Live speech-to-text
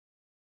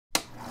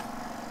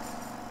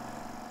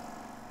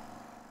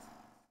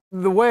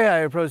The way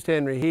I approached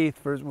Henry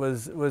Heath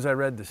was I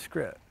read the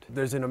script.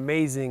 There's an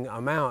amazing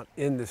amount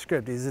in the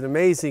script. He's an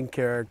amazing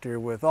character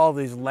with all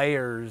these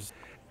layers.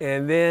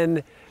 And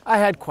then I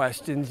had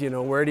questions,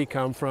 where'd he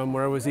come from,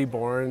 where was he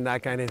born,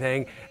 that kind of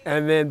thing.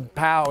 And then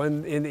pow,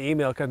 in the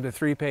email comes a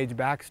 3-page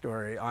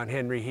backstory on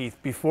Henry Heath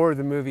before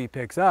the movie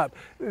picks up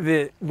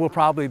that will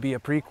probably be a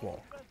prequel.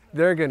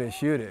 They're gonna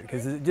shoot it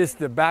because just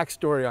the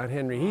backstory on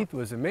Henry Heath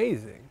was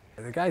amazing.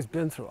 The guy's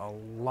been through a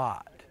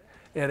lot.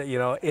 At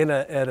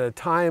a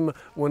time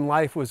when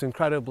life was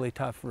incredibly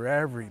tough for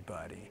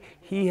everybody,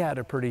 he had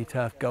a pretty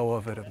tough go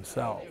of it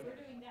himself.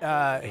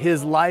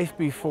 His life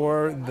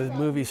before the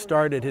movie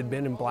started had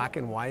been in black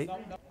and white.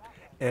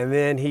 And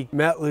then he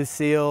met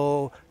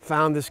Lucille,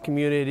 found this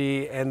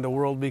community, and the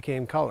world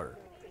became color.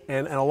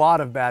 And a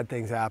lot of bad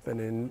things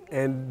happened.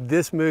 And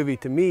this movie,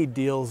 to me,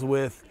 deals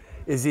with,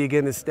 is he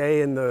going to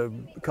stay in the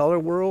color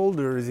world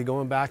or is he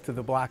going back to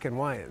the black and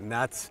white? And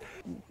that's,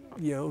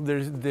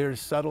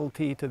 there's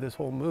subtlety to this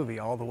whole movie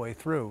all the way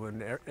through.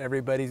 And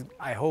everybody,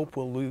 I hope,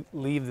 will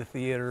leave the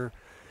theater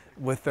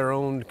with their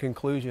own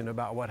conclusion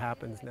about what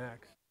happens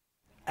next.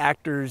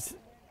 Actors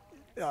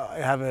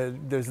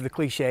there's the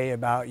cliche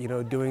about,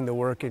 doing the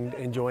work and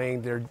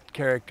enjoying their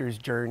character's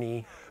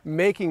journey.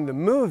 Making the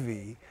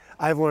movie,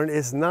 I've learned,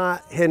 it's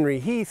not Henry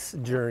Heath's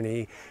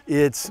journey,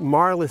 it's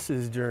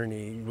Marlis's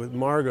journey with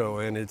Margot,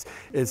 and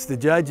it's the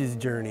judge's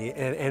journey.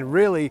 And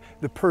really,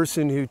 the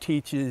person who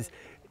teaches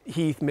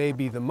Heath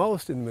maybe the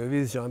most in the movie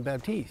is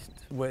Jean-Baptiste.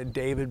 What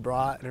David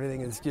brought and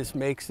everything, it just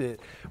makes it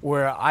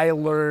where I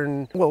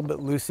learn, well, but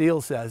Lucille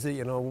says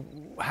it,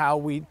 how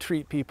we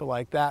treat people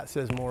like that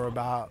says more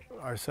about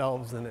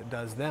ourselves than it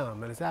does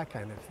them, and it's that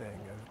kind of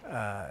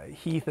thing.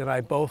 Heath and I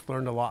both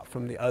learned a lot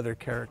from the other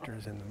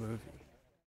characters in the movie.